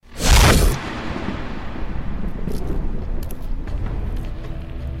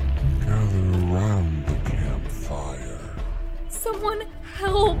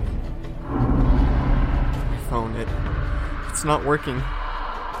not working.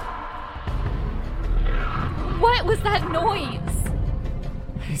 What was that noise?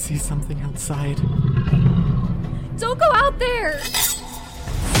 I see something outside. Don't go out there!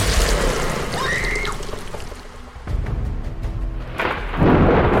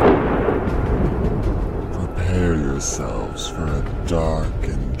 Prepare yourselves for a dark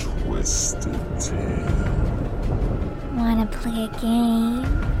and twisted tale. Wanna play a game?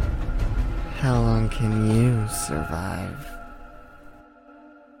 How long can you survive?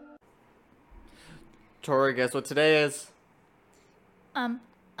 Tori, guess what today is?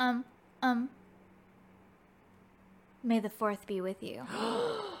 May the 4th be with you.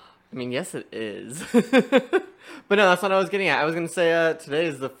 I mean, yes, it is. But no, that's what I was getting at. I was going to say today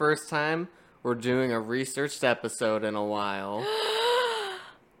is the first time we're doing a researched episode in a while.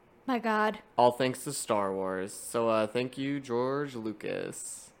 My God. All thanks to Star Wars. So thank you, George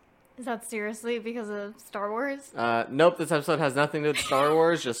Lucas. Is that seriously because of Star Wars? Nope, this episode has nothing to do with Star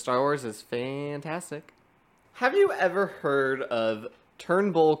Wars. Just Star Wars is fantastic. Have you ever heard of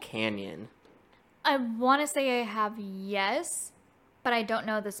Turnbull Canyon? I want to say I have, yes, but I don't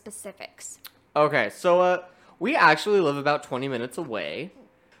know the specifics. Okay, so we actually live about 20 minutes away.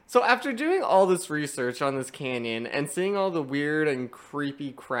 So after doing all this research on this canyon and seeing all the weird and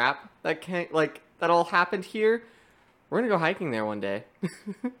creepy crap that that all happened here, we're gonna go hiking there one day.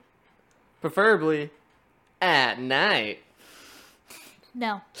 Preferably at night.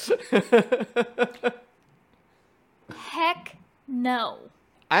 No. Heck no.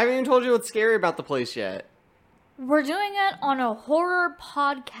 I haven't even told you what's scary about the place yet. We're doing it on a horror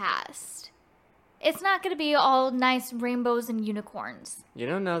podcast. It's not going to be all nice rainbows and unicorns. You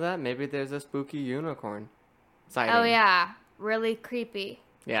don't know that. Maybe there's a spooky unicorn sighting. Oh, yeah. Really creepy.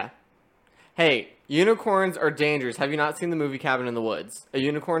 Yeah. Hey, unicorns are dangerous. Have you not seen the movie Cabin in the Woods? A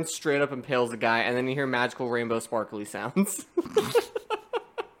unicorn straight up impales a guy, and then you hear magical rainbow sparkly sounds.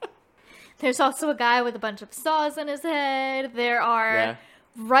 There's also a guy with a bunch of saws in his head. There are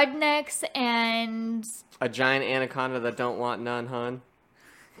rednecks and... a giant anaconda that don't want none, hun.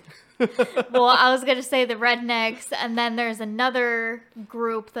 Well, I was going to say the rednecks, and then there's another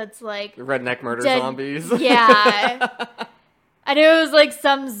group that's like... redneck murder zombies. Yeah. I knew it was like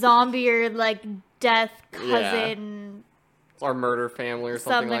some zombie or like death cousin. Yeah. Or murder family or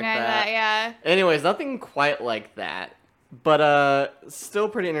something like that. Yeah. Anyways, nothing quite like that. But still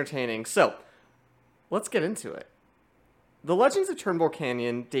pretty entertaining. So, let's get into it. The legends of Turnbull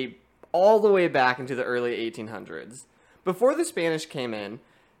Canyon date all the way back into the early 1800s. Before the Spanish came in,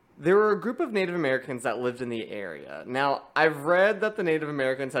 there were a group of Native Americans that lived in the area. Now, I've read that the Native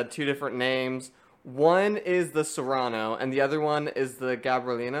Americans had two different names. One is the Serrano, and the other one is the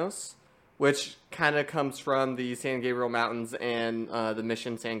Gabrielinos, which kind of comes from the San Gabriel Mountains and the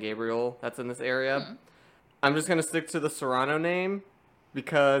Mission San Gabriel that's in this area. Mm-hmm. I'm just going to stick to the Serrano name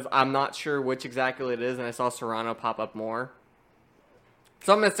because I'm not sure which exactly it is, and I saw Serrano pop up more.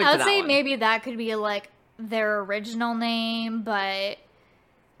 So I'm going to stick to that one. I would say maybe that could be like their original name, but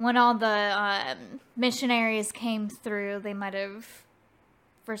when all the missionaries came through, they might have,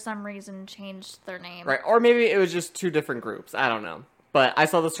 for some reason, changed their name. Right, or maybe it was just two different groups. I don't know. But I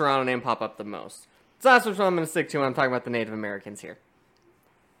saw the Serrano name pop up the most. So that's what I'm going to stick to when I'm talking about the Native Americans here.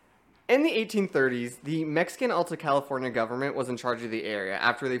 In the 1830s, the Mexican Alta California government was in charge of the area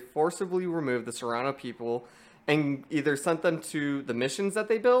after they forcibly removed the Serrano people and either sent them to the missions that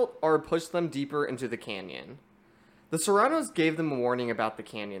they built or pushed them deeper into the canyon. The Serranos gave them a warning about the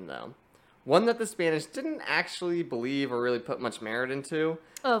canyon, though. One that the Spanish didn't actually believe or really put much merit into.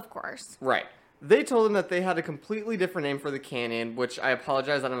 Of course. Right. They told them that they had a completely different name for the canyon, which I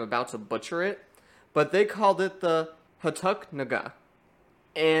apologize that I'm about to butcher it, but they called it the Hatuk Naga.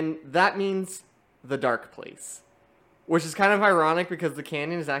 And that means the dark place. Which is kind of ironic because the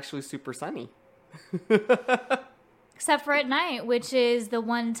canyon is actually super sunny. Except for at night, which is the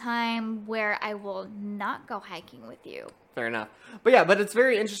one time where I will not go hiking with you. Fair enough. But it's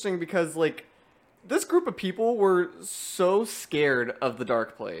very interesting because, like, this group of people were so scared of the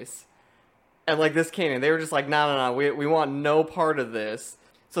dark place. And, like, this canyon, they were just like, no, we want no part of this.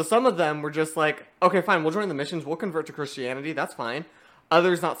 So some of them were just like, okay, fine, we'll join the missions, we'll convert to Christianity, that's fine.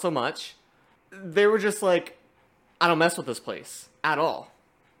 Others, not so much. They were just like, I don't mess with this place at all.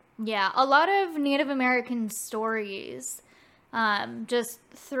 Yeah, a lot of Native American stories, just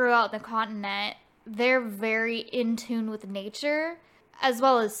throughout the continent, they're very in tune with nature as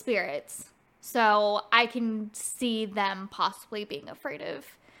well as spirits. So I can see them possibly being afraid of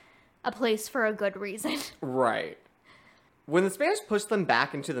a place for a good reason. Right. When the Spanish pushed them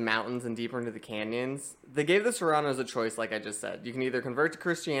back into the mountains and deeper into the canyons, they gave the Serranos a choice, like I just said. You can either convert to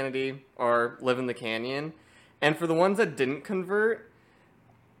Christianity or live in the canyon. And for the ones that didn't convert,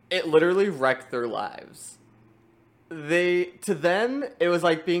 it literally wrecked their lives. To them, it was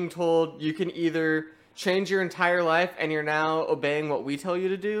like being told you can either change your entire life and you're now obeying what we tell you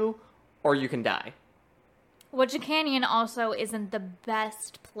to do, or you can die. Witch Canyon also isn't the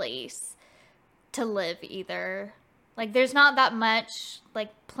best place to live either. Like, there's not that much, like,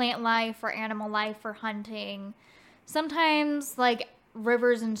 plant life or animal life or hunting. Sometimes, like,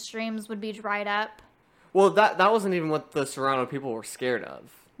 rivers and streams would be dried up. Well, that wasn't even what the Serrano people were scared of.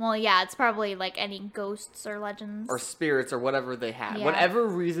 Well, yeah, it's probably, like, any ghosts or legends. Or spirits or whatever they had. Yeah. Whatever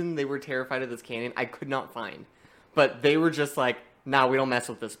reason they were terrified of this canyon, I could not find. But they were just like, nah, we don't mess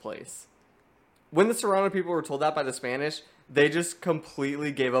with this place. When the Serrano people were told that by the Spanish, they just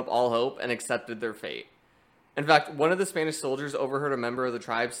completely gave up all hope and accepted their fate. In fact, one of the Spanish soldiers overheard a member of the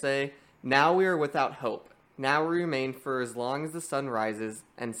tribe say, "Now we are without hope. Now we remain for as long as the sun rises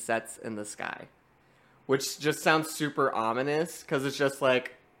and sets in the sky." Which just sounds super ominous, because it's just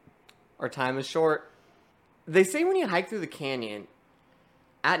like, our time is short. They say when you hike through the canyon,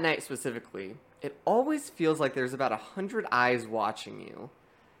 at night specifically, it always feels like there's about 100 eyes watching you.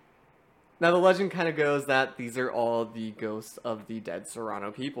 Now, the legend kind of goes that these are all the ghosts of the dead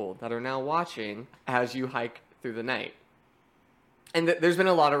Serrano people that are now watching as you hike through the night. And there's been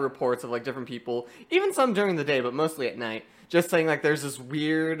a lot of reports of, like, different people, even some during the day, but mostly at night, just saying, like, there's this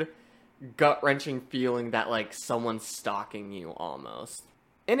weird, gut-wrenching feeling that, like, someone's stalking you, almost.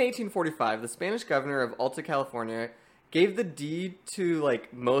 In 1845, the Spanish governor of Alta California gave the deed to,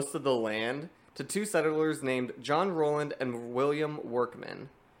 like, most of the land to two settlers named John Rowland and William Workman.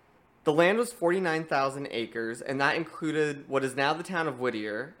 The land was 49,000 acres, and that included what is now the town of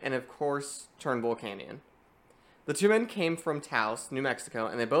Whittier, and of course, Turnbull Canyon. The two men came from Taos, New Mexico,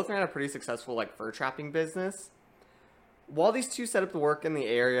 and they both ran a pretty successful, like, fur trapping business. While these two set up the work in the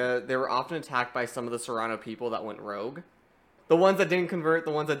area, they were often attacked by some of the Serrano people that went rogue. The ones that didn't convert,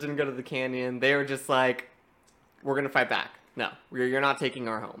 the ones that didn't go to the canyon, they were just like, we're going to fight back. No, you're not taking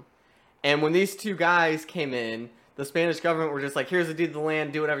our home. And when these two guys came in, the Spanish government were just like, here's the deed of the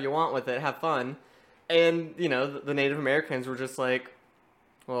land, do whatever you want with it, have fun. And, you know, the Native Americans were just like,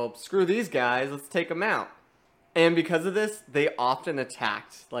 well, screw these guys, let's take them out. And because of this, they often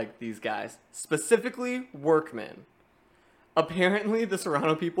attacked, like, these guys. Specifically, workmen. Apparently, the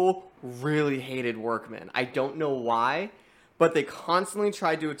Serrano people really hated workmen. I don't know why, but they constantly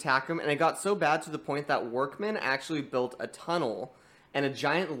tried to attack them, and it got so bad to the point that workmen actually built a tunnel and a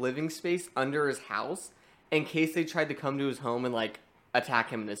giant living space under his house in case they tried to come to his home and, like,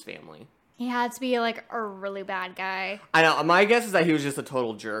 attack him and his family. He had to be, like, a really bad guy. I know. My guess is that he was just a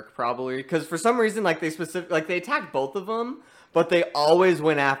total jerk, probably. Because for some reason, like, they attacked both of them, but they always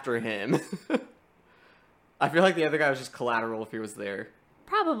went after him. I feel like the other guy was just collateral if he was there.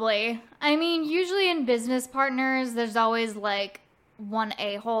 Probably. I mean, usually in business partners, there's always, like, one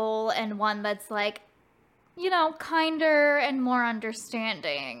a-hole and one that's, like, you know, kinder and more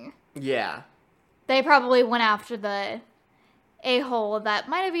understanding. Yeah. They probably went after the a-hole that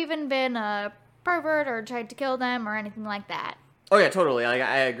might have even been a pervert or tried to kill them or anything like that. Oh, yeah, totally.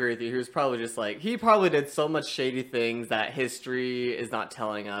 I agree with you. He was probably just like, he probably did so much shady things that history is not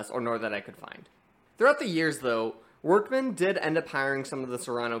telling us, or nor that I could find. Throughout the years, though, Workman did end up hiring some of the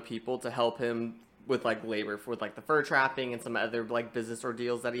Serrano people to help him with, like, labor, with, like, the fur trapping and some other, like, business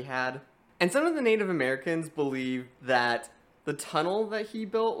ordeals that he had. And some of the Native Americans believed that the tunnel that he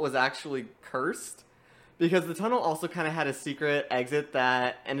built was actually cursed, because the tunnel also kind of had a secret exit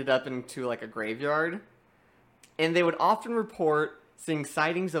that ended up into, like, a graveyard. And they would often report seeing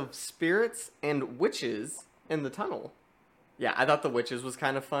sightings of spirits and witches in the tunnel. Yeah, I thought the witches was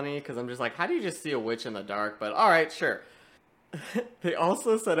kind of funny, because I'm just like, how do you just see a witch in the dark? But alright, sure. They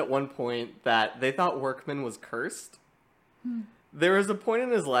also said at one point that they thought Workman was cursed. There was a point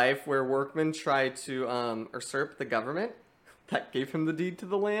in his life where Workman tried to usurp the government that gave him the deed to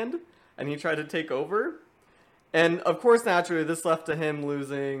the land, and he tried to take over. And, of course, naturally, this left to him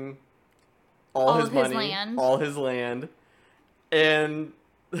losing all his money, land. all his land. And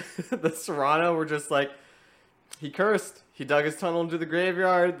the Serrano were just like, he cursed. He dug his tunnel into the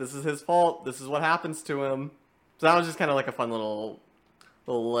graveyard. This is his fault. This is what happens to him. So that was just kind of like a fun little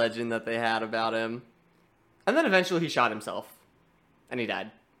legend that they had about him. And then eventually he shot himself. And he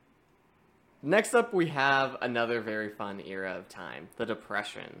died. Next up, we have another very fun era of time, the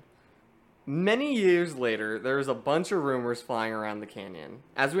Depression. Many years later, there was a bunch of rumors flying around the canyon.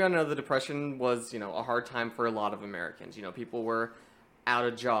 As we all know, the Depression was, a hard time for a lot of Americans. People were out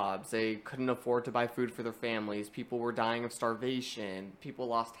of jobs. They couldn't afford to buy food for their families. People were dying of starvation. People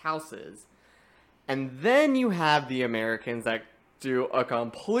lost houses. And then you have the Americans that do a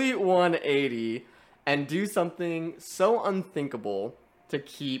complete 180 and do something so unthinkable to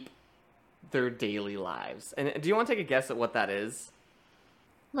keep their daily lives. And do you want to take a guess at what that is?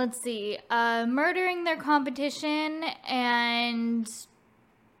 Let's see. Murdering their competition and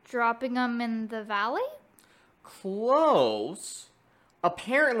dropping them in the valley? Close.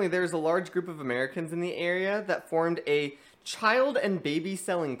 Apparently, there's a large group of Americans in the area that formed a child and baby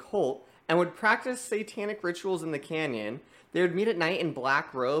selling cult and would practice satanic rituals in the canyon. They would meet at night in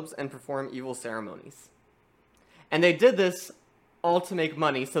black robes and perform evil ceremonies. And they did this all to make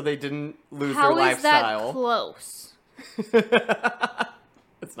money so they didn't lose their lifestyle. How is that close?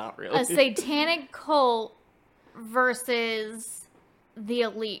 It's not really. A satanic cult versus the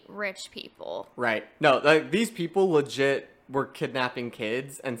elite rich people. Right. No, like, these people legit were kidnapping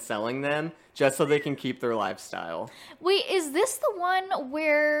kids and selling them just so they can keep their lifestyle. Wait, is this the one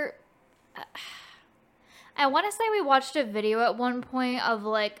where... I want to say we watched a video at one point of,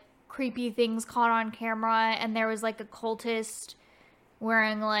 like, creepy things caught on camera, and there was, like, a cultist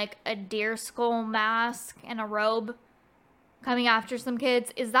wearing, like, a deer skull mask and a robe coming after some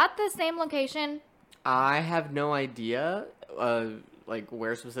kids. Is that the same location? I have no idea, like,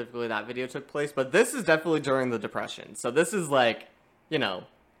 where specifically that video took place, but this is definitely during the Depression. So this is, like,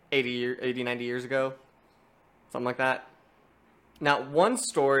 80, 90 years ago. Something like that. Now, one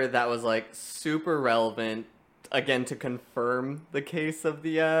story that was, like, super relevant, again, to confirm the case of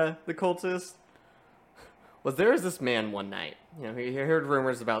the cultist, was there was this man one night. He heard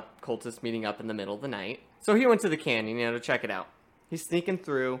rumors about cultists meeting up in the middle of the night. So he went to the canyon, to check it out. He's sneaking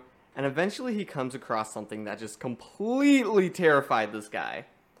through, and eventually he comes across something that just completely terrified this guy.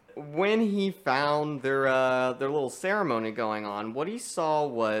 When he found their little ceremony going on, what he saw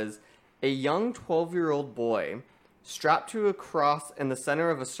was a young 12-year-old boy strapped to a cross in the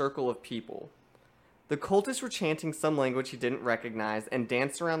center of a circle of people. The cultists were chanting some language he didn't recognize and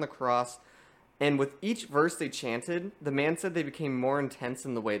danced around the cross, and with each verse they chanted, the man said they became more intense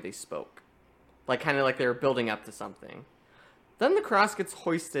in the way they spoke. Kind of like they were building up to something. Then the cross gets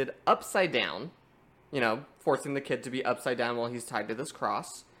hoisted upside down, forcing the kid to be upside down while he's tied to this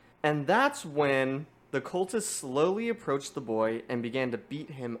cross. And that's when the cultists slowly approached the boy and began to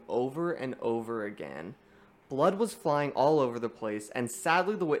beat him over and over again. Blood was flying all over the place, and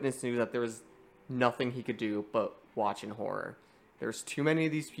sadly the witness knew that there was nothing he could do but watch in horror. There's too many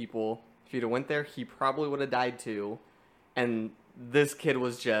of these people. If he'd have went there, he probably would have died too. And this kid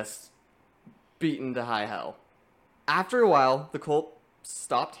was just beaten to high hell. After a while, the cult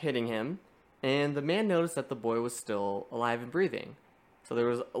stopped hitting him, and the man noticed that the boy was still alive and breathing. So there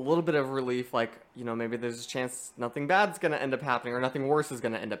was a little bit of relief, maybe there's a chance nothing bad's going to end up happening, or nothing worse is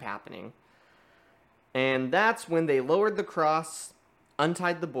going to end up happening. And that's when they lowered the cross,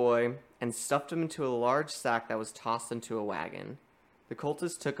 untied the boy, and stuffed him into a large sack that was tossed into a wagon. The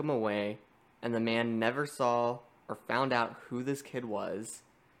cultists took him away, and the man never saw or found out who this kid was.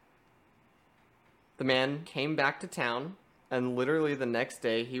 The man came back to town, and literally the next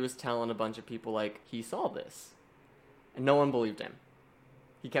day he was telling a bunch of people, he saw this. And no one believed him.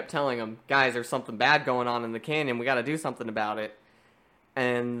 He kept telling them, guys, there's something bad going on in the canyon. We got to do something about it.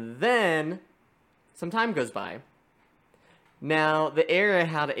 And then some time goes by. Now, the area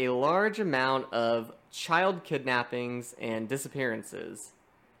had a large amount of child kidnappings and disappearances.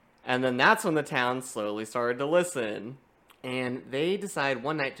 And then that's when the town slowly started to listen. And they decide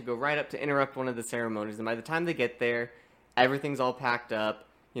one night to go right up to interrupt one of the ceremonies. And by the time they get there, everything's all packed up.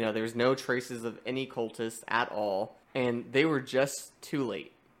 There's no traces of any cultists at all. And they were just too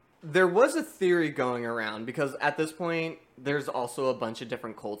late. There was a theory going around, because at this point, there's also a bunch of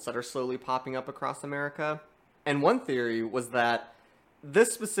different cults that are slowly popping up across America. And one theory was that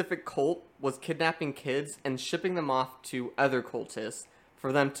this specific cult was kidnapping kids and shipping them off to other cultists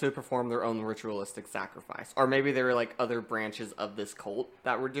for them to perform their own ritualistic sacrifice. Or maybe there were other branches of this cult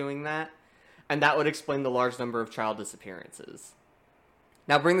that were doing that. And that would explain the large number of child disappearances.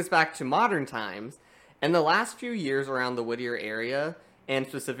 Now bring this back to modern times. In the last few years around the Whittier area, and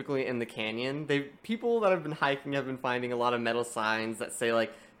specifically in the canyon, people that have been hiking have been finding a lot of metal signs that say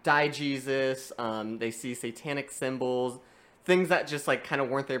Die Jesus, they see satanic symbols, things that just kind of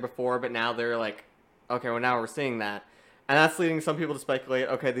weren't there before, but now they're okay, well now we're seeing that. And that's leading some people to speculate,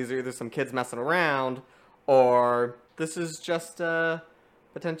 okay, these are either some kids messing around, or this is just a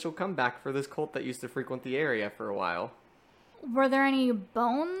potential comeback for this cult that used to frequent the area for a while. Were there any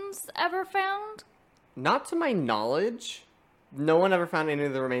bones ever found? Not to my knowledge. No one ever found any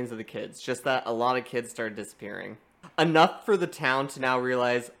of the remains of the kids, just that a lot of kids started disappearing. Enough for the town to now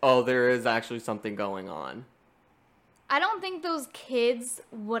realize, oh, there is actually something going on. I don't think those kids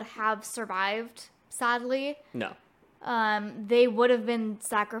would have survived, sadly. No. They would have been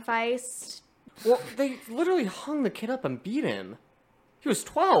sacrificed Well, they literally hung the kid up and beat him. He was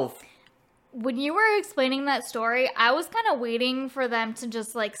 12. When you were explaining that story, I was kind of waiting for them to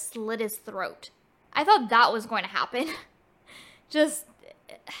just, like, slit his throat. I thought that was going to happen. Just,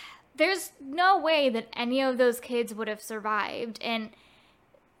 there's no way that any of those kids would have survived. And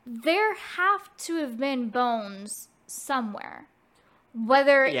there have to have been bones somewhere.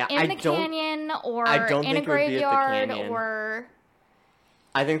 Whether Yeah, in the canyon or I don't in a think it would be at the graveyard canyon. or...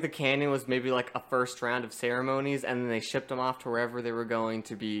 I think the canyon was maybe like a first round of ceremonies, and then they shipped them off to wherever they were going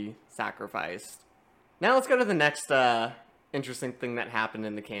to be sacrificed. Now let's go to the next interesting thing that happened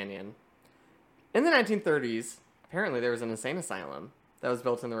in the canyon. In the 1930s, apparently there was an insane asylum that was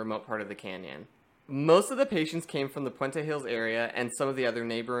built in the remote part of the canyon. Most of the patients came from the Puente Hills area and some of the other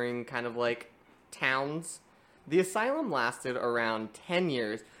neighboring kind of like towns. The asylum lasted around 10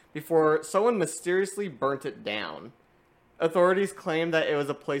 years before someone mysteriously burnt it down. Authorities claimed that it was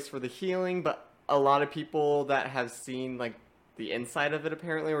a place for the healing, but a lot of people that have seen like the inside of it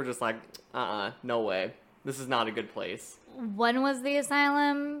apparently were just like, no way. This is not a good place. When was the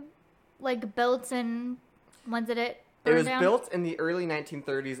asylum, like, built and when did it burn It was down? built in the early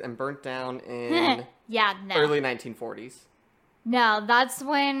 1930s and burnt down in Yeah, no. early 1940s. No, that's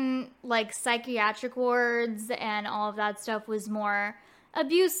when, like, psychiatric wards and all of that stuff was more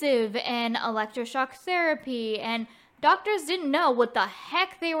abusive and electroshock therapy, and doctors didn't know what the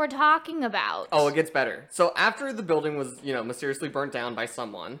heck they were talking about. Oh, it gets better. So after the building was, mysteriously burnt down by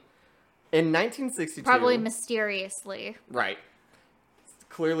someone, in 1962... Probably mysteriously. Right.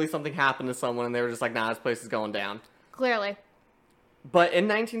 Clearly something happened to someone and they were just like, nah, this place is going down. Clearly. But in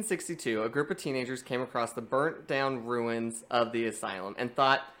 1962, a group of teenagers came across the burnt down ruins of the asylum and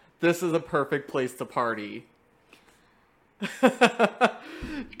thought, this is a perfect place to party.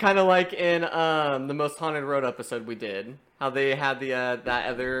 Kind of like in the Most Haunted Road episode we did. How they had the that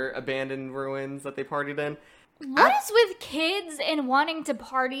other abandoned ruins that they partied in. What is with kids and wanting to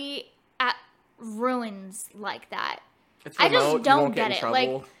party at ruins like that? It's I just remote, you don't won't get in it.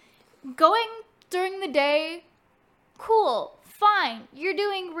 trouble. Like, going during the day, cool, fine, you're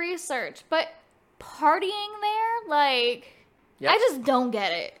doing research, but partying there, like, Yep. I just don't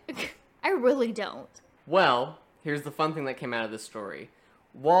get it. I really don't. Well, here's the fun thing that came out of this story.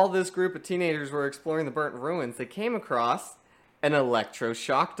 While this group of teenagers were exploring the burnt ruins, they came across an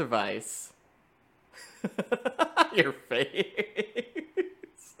electroshock device. Your face.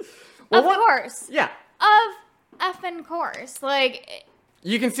 Of course. Yeah. Of effing course. Like,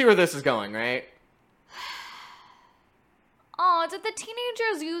 You can see where this is going, right? oh, did the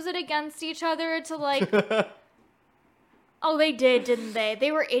teenagers use it against each other to, like... Oh, they did, didn't they?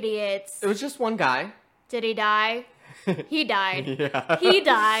 They were idiots. It was just one guy. Did he die? He died. Yeah. He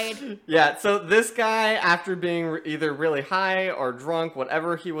died. Yeah, so this guy, after being either really high or drunk,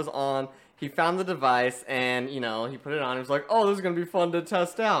 whatever he was on, he found the device and, he put it on. He was like, oh, this is going to be fun to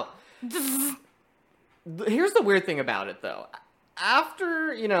test out. Here's the weird thing about it, though.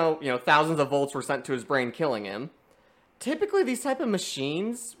 After, thousands of volts were sent to his brain, killing him, typically these type of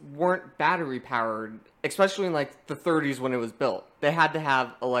machines weren't battery powered, especially in, like, the 30s when it was built. They had to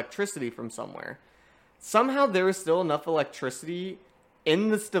have electricity from somewhere. Somehow there was still enough electricity in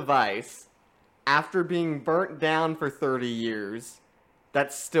this device after being burnt down for 30 years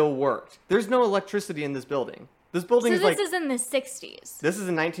that still worked. There's no electricity in this building. This building So is this like... is in the 60s. This is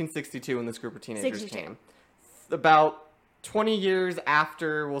in 1962 when this group of teenagers 62. came. About 20 years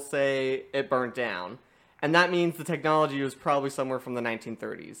after, we'll say, it burnt down. And that means the technology was probably somewhere from the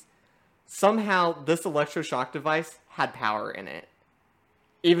 1930s. Somehow, this electroshock device had power in it.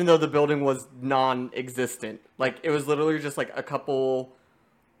 Even though the building was non-existent. Like, it was literally just, like, a couple,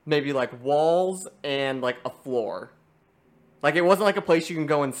 maybe, like, walls and, like, a floor. Like, it wasn't, like, a place you can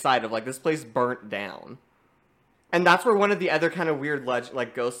go inside of. Like, this place burnt down. And that's where one of the other kind of weird,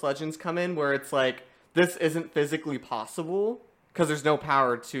 ghost legends come in, where it's like, this isn't physically possible, because there's no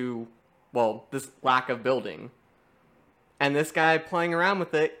power to, well, this lack of building. And this guy playing around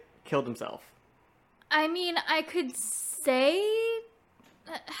with it killed himself. I mean, I could say...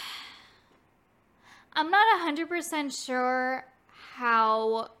 I'm not 100% sure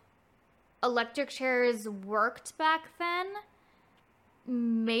how electric chairs worked back then.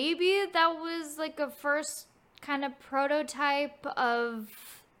 Maybe that was like a first kind of prototype of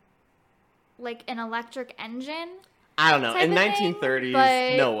like an electric engine. I don't know. Type In of thing, 1930s,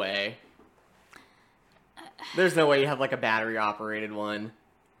 but- no way. There's no way you have, like, a battery-operated one.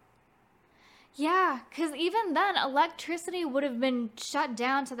 Yeah, because even then, electricity would have been shut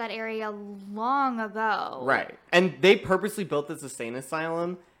down to that area long ago. Right. And they purposely built this insane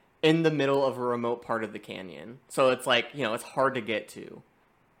asylum in the middle of a remote part of the canyon. So it's like, it's hard to get to.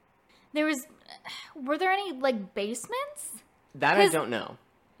 There was were there any, like, basements? That I 'Cause- don't know.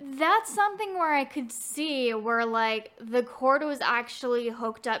 That's something where I could see where, like, the cord was actually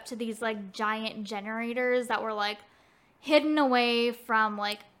hooked up to these, like, giant generators that were, like, hidden away from,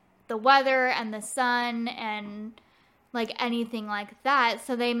 like, the weather and the sun and, like, anything like that.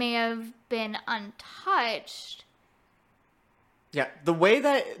 So they may have been untouched. Yeah, the way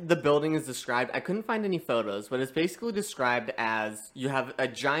that the building is described, I couldn't find any photos, but it's basically described as you have a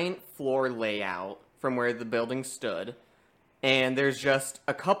giant floor layout from where the building stood, and there's just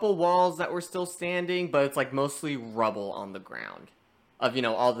a couple walls that were still standing, but it's like mostly rubble on the ground of, you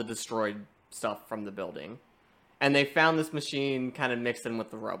know, all the destroyed stuff from the building. And they found this machine kind of mixed in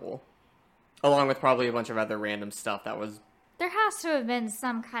with the rubble, along with probably a bunch of other random stuff that was... There has to have been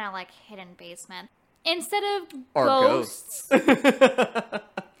some kind of, like, hidden basement. Instead of Or ghosts, ghosts.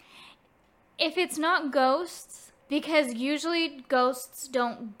 if it's not ghosts, because usually ghosts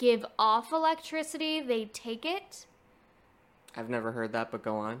don't give off electricity, they take it. I've never heard that, but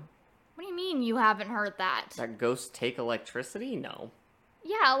go on. What do you mean you haven't heard that? That ghosts take electricity? No.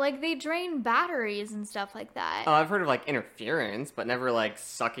 Yeah, like they drain batteries and stuff like that. Oh, I've heard of, like, interference, but never, like,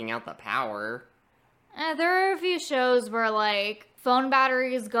 sucking out the power. There are a few shows where, like, phone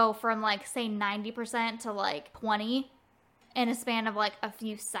batteries go from, like, say 90% to, like, 20 in a span of, like, a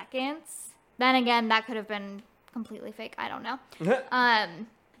few seconds. Then again, that could have been completely fake. I don't know.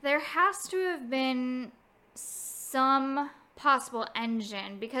 There has to have been some possible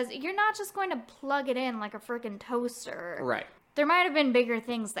engine, because you're not just going to plug it in like a freaking toaster. Right. There might have been bigger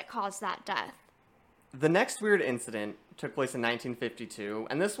things that caused that death. The next weird incident took place in 1952,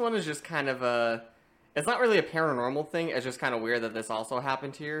 and this one is just kind of a... It's not really a paranormal thing, it's just kind of weird that this also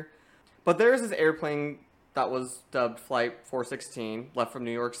happened here. But there's this airplane that was dubbed Flight 416, left from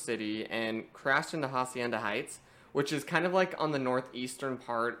New York City, and crashed into Hacienda Heights, which is kind of like on the northeastern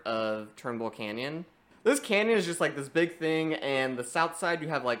part of Turnbull Canyon. This canyon is just like this big thing, and the south side you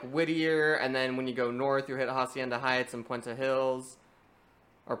have like Whittier, and then when you go north you hit Hacienda Heights and Puente Hills,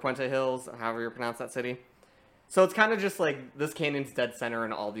 or Puente Hills, however you pronounce that city. So it's kind of just like this canyon's dead center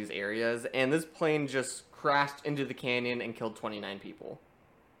in all these areas, and this plane just crashed into the canyon and killed 29 people.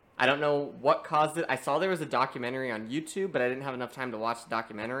 I don't know what caused it. I saw there was a documentary on YouTube, but I didn't have enough time to watch the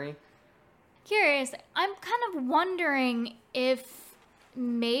documentary. Curious, I'm kind of wondering if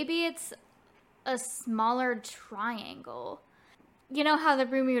maybe it's a smaller triangle. You know how the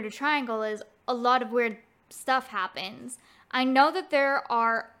Bermuda Triangle is, a lot of weird stuff happens. I know that there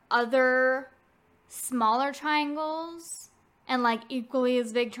are other smaller triangles and like equally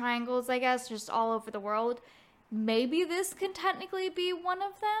as big triangles, I guess, just all over the world. Maybe this could technically be one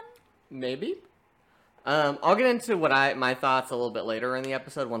of them? Maybe. I'll get into my thoughts a little bit later in the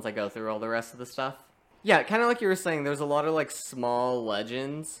episode once I go through all the rest of the stuff. Yeah, kind of like you were saying, there's a lot of like small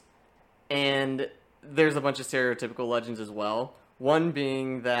legends, and there's a bunch of stereotypical legends as well. One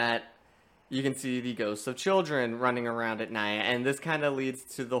being that you can see the ghosts of children running around at night, and this kind of leads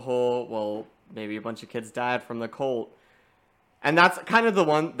to the whole, well, maybe a bunch of kids died from the cult. And that's kind of the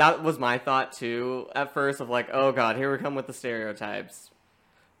one, that was my thought too, at first, of like, oh god, here we come with the stereotypes.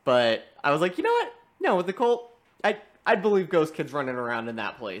 But I was like, you know what? No, with the cult, I'd believe ghost kids running around in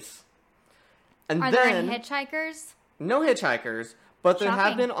that place. And Are there any hitchhikers? No hitchhikers, but there have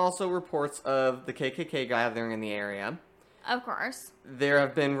Shocking. been also reports of the KKK gathering in the area. Of course. There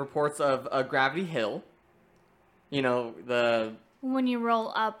have been reports of a Gravity Hill. You know, the... When you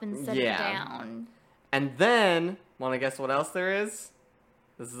roll up instead of Yeah. down. And then, want to guess what else there is?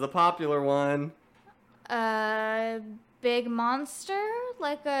 This is a popular one. A big monster?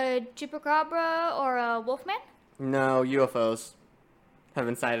 Like a chupacabra or a wolfman? No, UFOs have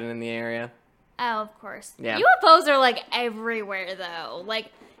been sighted in the area. Oh, of course. Yeah. UFOs are like everywhere though.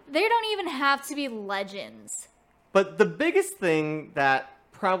 Like, they don't even have to be legends. But the biggest thing that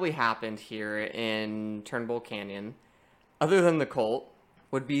probably happened here in Turnbull Canyon, other than the cult,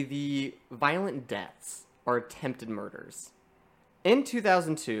 would be the violent deaths or attempted murders. In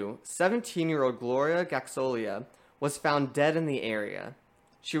 2002, 17-year-old Gloria Gaxolia was found dead in the area.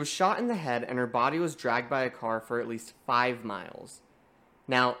 She was shot in the head and her body was dragged by a car for at least 5 miles.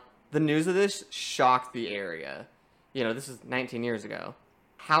 Now, the news of this shocked the area. You know, this is 19 years ago.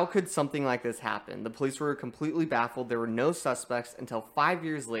 How could something like this happen? The police were completely baffled. There were no suspects until 5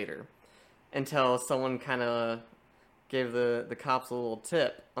 years later, until someone kind of gave the cops a little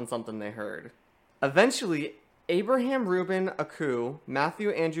tip on something they heard. Eventually, Abraham Ruben Aku, Matthew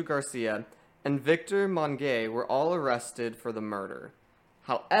Andrew Garcia, and Victor Monge were all arrested for the murder.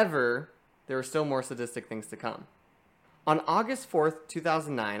 However, there were still more sadistic things to come. On August 4th,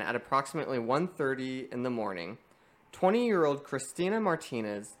 2009, at approximately 1:30 in the morning, 20-year-old Christina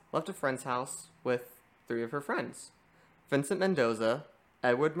Martinez left a friend's house with 3 of her friends: Vincent Mendoza,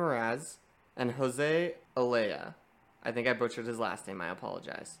 Edward Meraz, and Jose Alea. I think I butchered his last name, I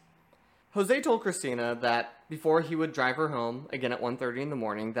apologize. Jose told Christina that before he would drive her home, again at 1:30 in the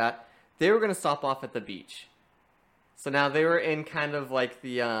morning, that they were going to stop off at the beach. So now they were in kind of like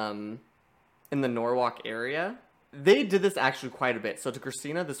the, in the Norwalk area. They did this actually quite a bit. So to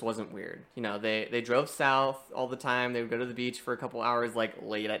Christina, this wasn't weird. You know, they drove south all the time. They would go to the beach for a couple hours, like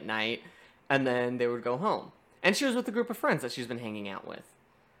late at night, and then they would go home. And she was with a group of friends that she's been hanging out with.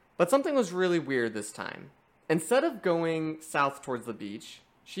 But something was really weird this time. Instead of going south towards the beach,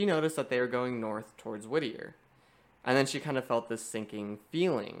 she noticed that they were going north towards Whittier. And then she kind of felt this sinking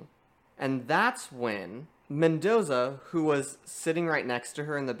feeling. And that's when Mendoza, who was sitting right next to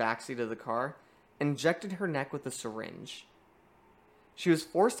her in the backseat of the car, injected her neck with a syringe. She was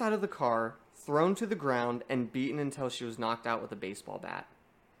forced out of the car, thrown to the ground, and beaten until she was knocked out with a baseball bat.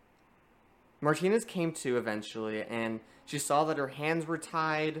 Martinez came to eventually, and she saw that her hands were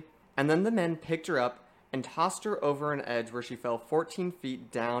tied, and then the men picked her up and tossed her over an edge where she fell 14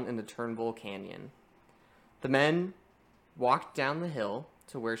 feet down into Turnbull Canyon. The men walked down the hill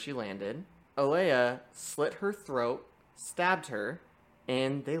to where she landed. Alea slit her throat, stabbed her,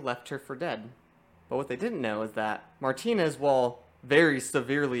 and they left her for dead. But what they didn't know is that Martinez, while very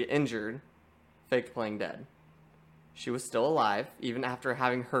severely injured, faked playing dead. She was still alive, even after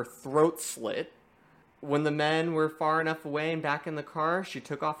having her throat slit. When the men were far enough away and back in the car, she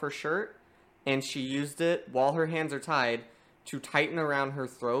took off her shirt, and she used it, while her hands are tied, to tighten around her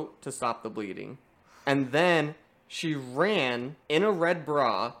throat to stop the bleeding. And then she ran in a red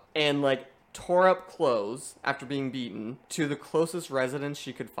bra and, tore up clothes after being beaten to the closest residence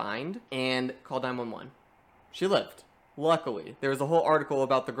she could find and called 911. She lived. Luckily. There was a whole article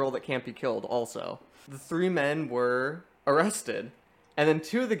about the girl that can't be killed also. The 3 men were arrested. And then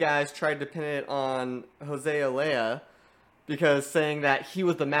 2 of the guys tried to pin it on Jose Alea because saying that he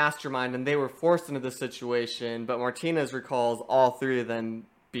was the mastermind and they were forced into this situation, but Martinez recalls all 3 of them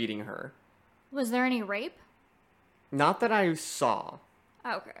beating her. Was there any rape? Not that I saw.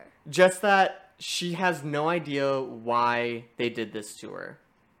 Okay. Just that she has no idea why they did this to her.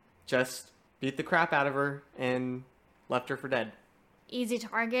 Just beat the crap out of her and left her for dead. Easy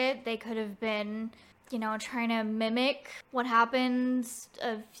target. They could have been, trying to mimic what happened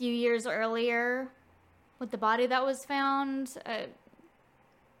a few years earlier with the body that was found.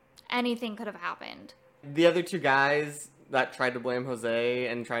 Anything could have happened. The other 2 guys that tried to blame Jose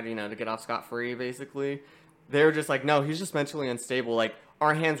and tried, to get off scot-free, basically, they were just like, no, he's just mentally unstable.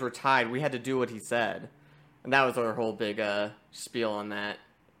 Our hands were tied. We had to do what he said. And that was our whole big spiel on that.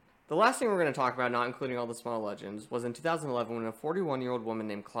 The last thing we're going to talk about, not including all the small legends, was in 2011 when a 41-year-old woman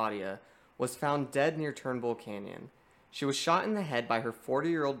named Claudia was found dead near Turnbull Canyon. She was shot in the head by her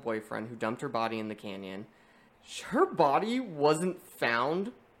 40-year-old boyfriend who dumped her body in the canyon. Her body wasn't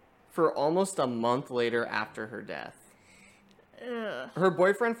found for almost a month later after her death. Ugh. Her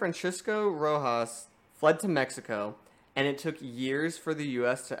boyfriend, Francisco Rojas, fled to Mexico, and it took years for the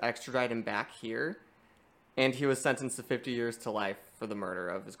U.S. to extradite him back here, and he was sentenced to 50 years to life for the murder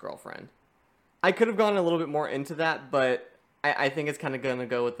of his girlfriend. I could have gone a little bit more into that, but I think it's kind of going to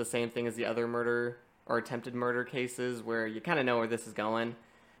go with the same thing as the other murder or attempted murder cases where you kind of know where this is going.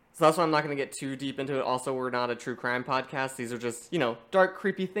 So that's why I'm not going to get too deep into it. Also, we're not a true crime podcast. These are just, dark,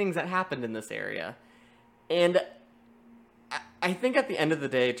 creepy things that happened in this area. And I think at the end of the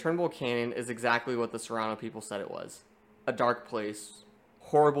day, Turnbull Canyon is exactly what the Serrano people said it was. A dark place.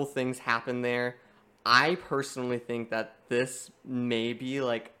 Horrible things happen there. I personally think that this may be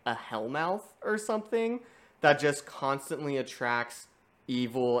like a hellmouth or something that just constantly attracts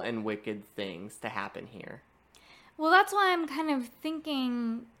evil and wicked things to happen here. Well, that's why I'm kind of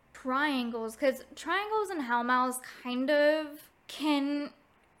thinking triangles, because triangles and hellmouths kind of can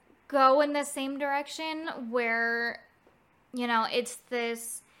go in the same direction where, it's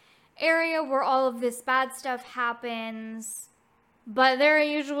this area where all of this bad stuff happens, but there are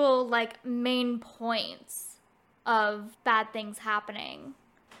usual main points of bad things happening.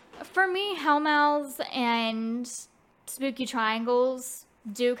 For me, hellmouths and spooky triangles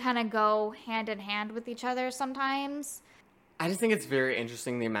do kind of go hand in hand with each other sometimes. I just think it's very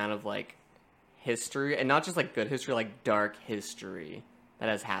interesting the amount of history, and not just good history, dark history that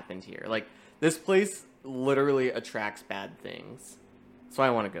has happened here. This place literally attracts bad things. So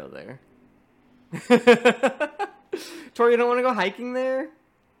I want to go there. Tori, you don't want to go hiking there?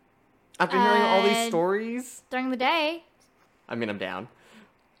 After hearing all these stories? During the day. I mean, I'm down.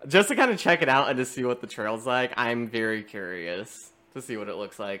 Just to kind of check it out and to see what the trail's like, I'm very curious to see what it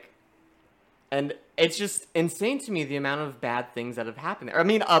looks like. And it's just insane to me the amount of bad things that have happened there. I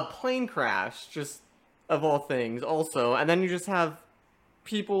mean, a plane crash, just of all things, also. And then you just have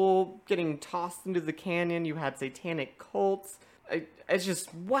people getting tossed into the canyon. You had satanic cults. It's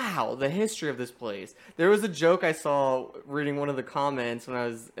just, wow, the history of this place. There was a joke I saw reading one of the comments when I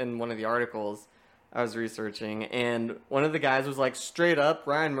was in one of the articles I was researching, and one of the guys was like, straight up,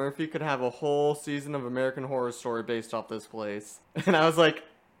 Ryan Murphy could have a whole season of American Horror Story based off this place. And I was like,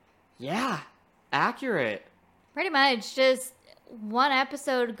 yeah, accurate. Pretty much just one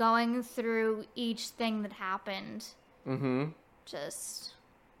episode going through each thing that happened. Mm-hmm. Just...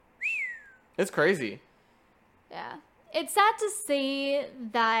 It's crazy. Yeah. It's sad to see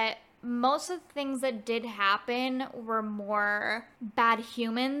that most of the things that did happen were more bad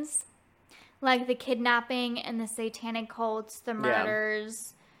humans. Like the kidnapping and the satanic cults, the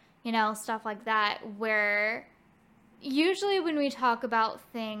murders, you know, stuff like that. Where usually when we talk about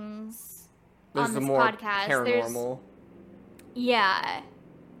things on this podcast, paranormal.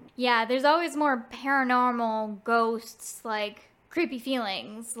 There's always more paranormal, ghosts, like creepy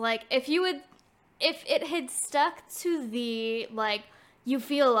feelings. Like if it had stuck to the, like, you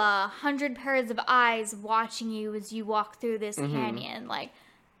feel 100 pairs of eyes watching you as you walk through this canyon, like,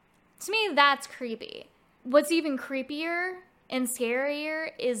 to me, that's creepy. What's even creepier and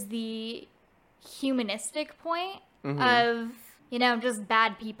scarier is the humanistic point of, you know, just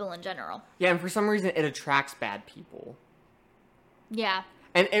bad people in general. Yeah, and for some reason, it attracts bad people. Yeah.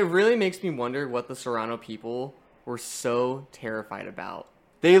 And it really makes me wonder what the Serrano people were so terrified about.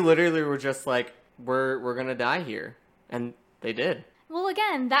 They literally were just like, we're gonna die here. And they did. Well,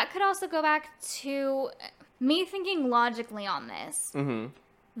 again, that could also go back to me thinking logically on this. Mm-hmm.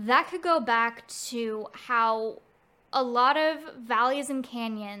 That could go back to how a lot of valleys and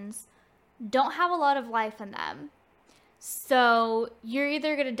canyons don't have a lot of life in them. So you're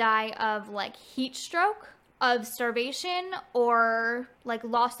either going to die of, like, heat stroke, of starvation, or, like,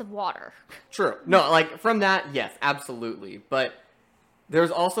 loss of water. True. No, like, from that, yes, absolutely. But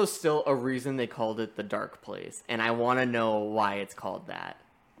there's also still a reason they called it the Dark Place, and I want to know why it's called that.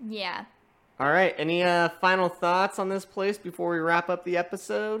 Yeah. All right, any final thoughts on this place before we wrap up the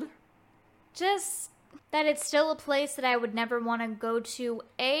episode? Just that it's still a place that I would never want to go to,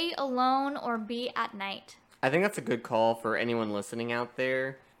 A, alone, or B, at night. I think that's a good call for anyone listening out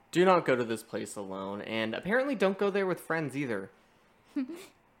there. Do not go to this place alone, and apparently don't go there with friends either.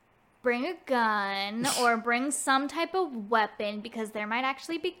 Bring a gun, or bring some type of weapon, because there might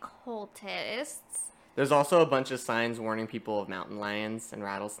actually be cultists. There's also a bunch of signs warning people of mountain lions and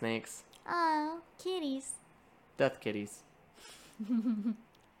rattlesnakes. Oh, kitties. Death kitties.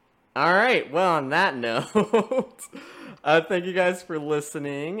 All right, well, on that note, thank you guys for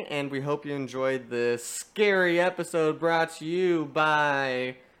listening, and we hope you enjoyed this scary episode brought to you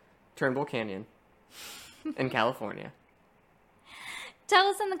by Turnbull Canyon in California. Tell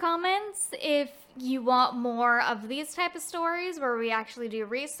us in the comments if you want more of these type of stories where we actually do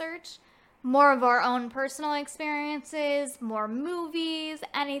research, more of our own personal experiences, more movies,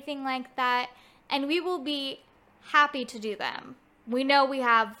 anything like that, and we will be happy to do them. We know we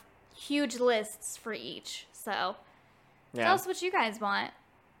have huge lists for each, so tell us what you guys want.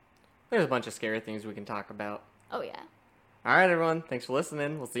 There's a bunch of scary things we can talk about. Oh, yeah. All right, everyone. Thanks for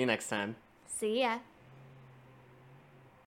listening. We'll see you next time. See ya.